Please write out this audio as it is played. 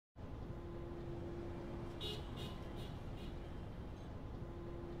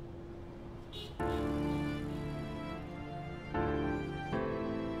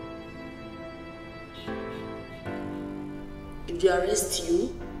they arrest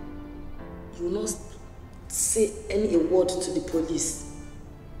you, you will not say any word to the police.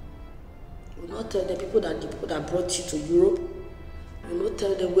 You will not tell the people that brought you to Europe. You will not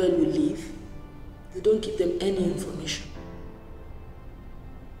tell them where you live. You don't give them any information.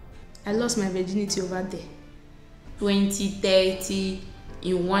 I lost my virginity over there. 20, 30,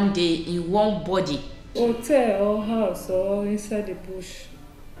 in one day, in one body. Hotel or house or inside the bush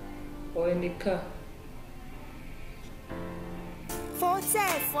or in the car. For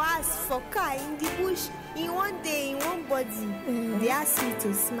hotel, for house, for car, in the bush, in one day, in one body. They ask me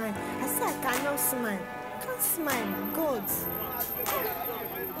to smile. I said I cannot smile. I can't smile, God.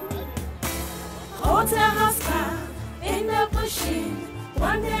 Hotel, house, car, in the bush,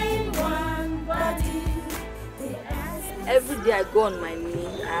 one day in one body. Every day I go on my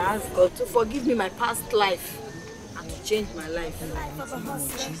knee, I ask God to forgive me my past life and to change my life. The life of a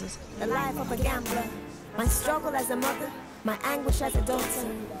hustler, the life of a gambler, my struggle as a mother, my anguish as a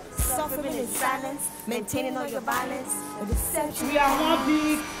daughter, suffering in silence, maintaining all your balance, the deception. We are one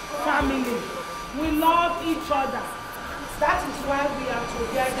big family. We love each other. That is why we are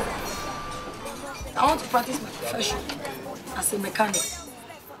together. I want to practice my profession as a mechanic.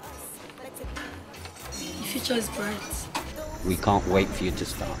 The future is bright. We can't wait for you to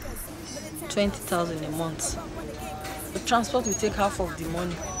start. 20,000 a month. The transport will take half of the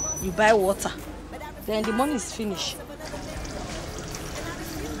money. You buy water, then the money is finished.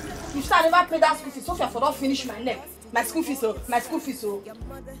 You should never pay that school fees. Sophia for not finish my neck. My school fees, my school fees.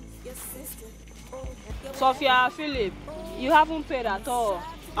 Sophia, Philip, you haven't paid at all.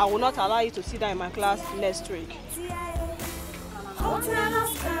 I will not allow you to sit down in my class next week.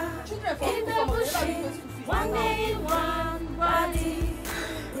 One day in one body.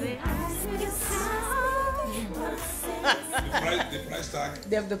 The price tag.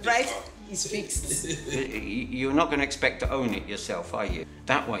 The price is fixed. You're not going to expect to own it yourself, are you?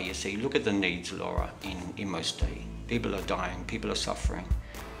 That way, you see, look at the needs, Laura, in most day. People are dying, people are suffering.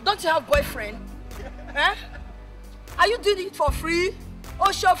 Don't you have a boyfriend? Eh? Are you doing it for free?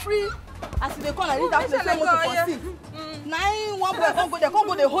 Oh, sure, free? As they call it, that place want to foresee. Now, one boy can't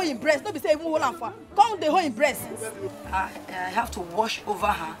go the whole in breast. Don't be saying even hold on for. Come the whole in breast. I have to wash over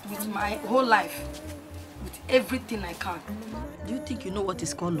her with my whole life, with everything I can. Do you think you know what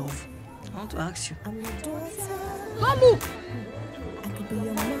is called love? I want to ask you. Don't look. I could be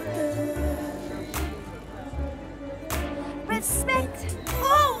your mother. Respect.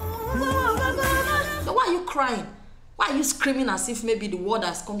 So why are you crying? Why are you screaming as if maybe the world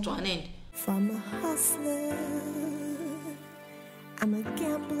has come to an end? From a hustler, I'm a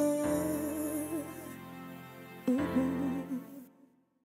gambler.